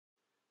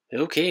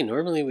Okay,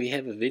 normally we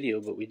have a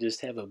video, but we just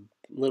have a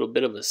little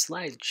bit of a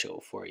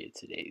slideshow for you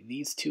today.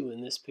 These two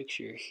in this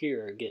picture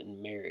here are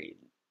getting married.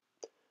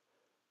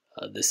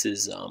 This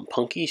is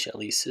Punky,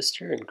 Shelly's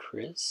sister, and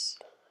Chris.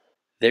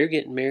 They're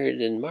getting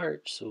married in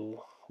March,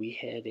 so we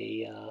had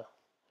a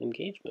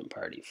engagement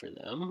party for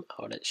them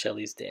out at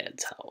Shelly's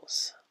dad's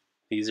house.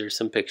 These are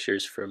some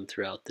pictures from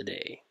throughout the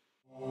day.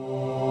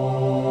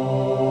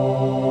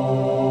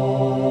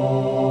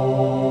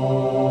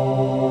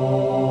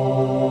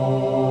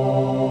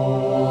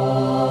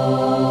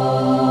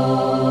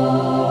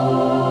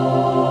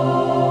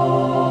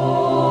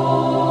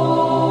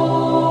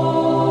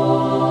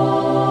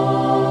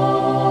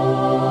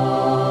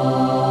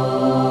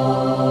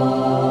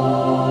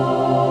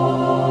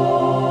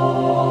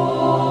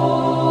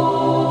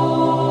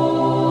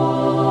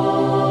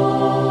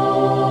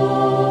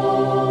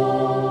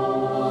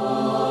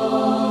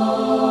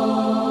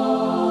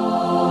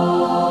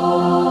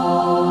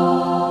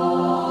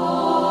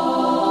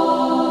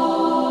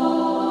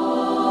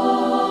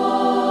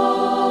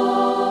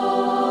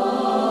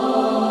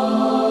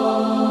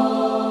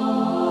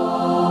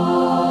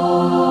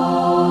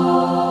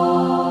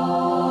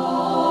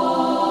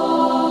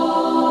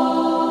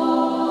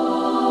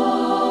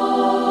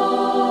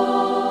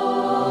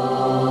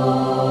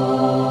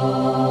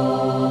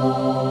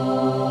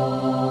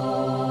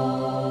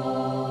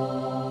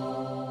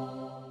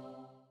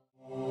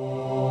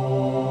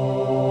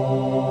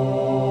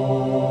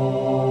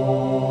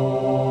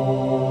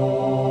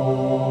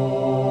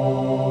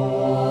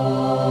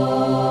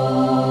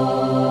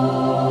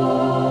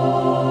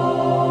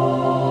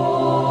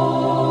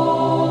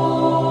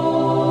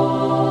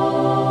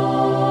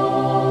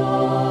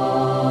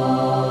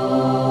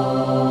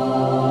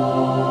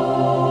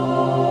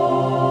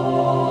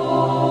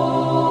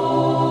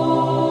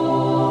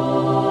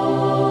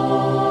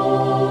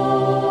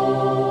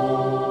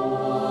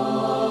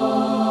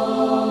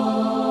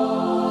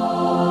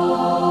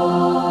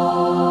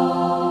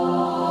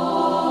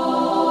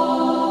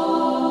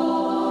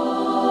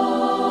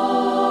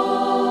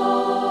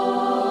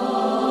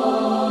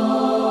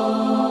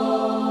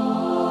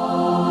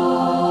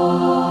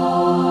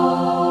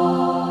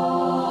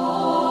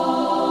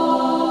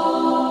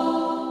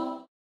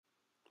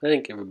 I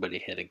think everybody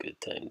had a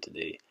good time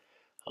today.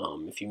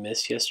 If you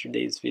missed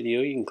yesterday's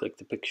video, you can click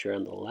the picture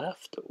on the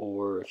left,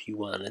 or if you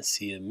want to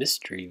see a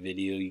mystery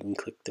video, you can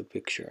click the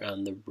picture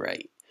on the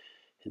right.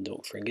 And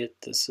don't forget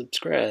to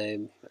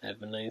subscribe.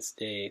 Have a nice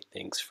day.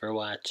 Thanks for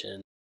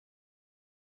watching.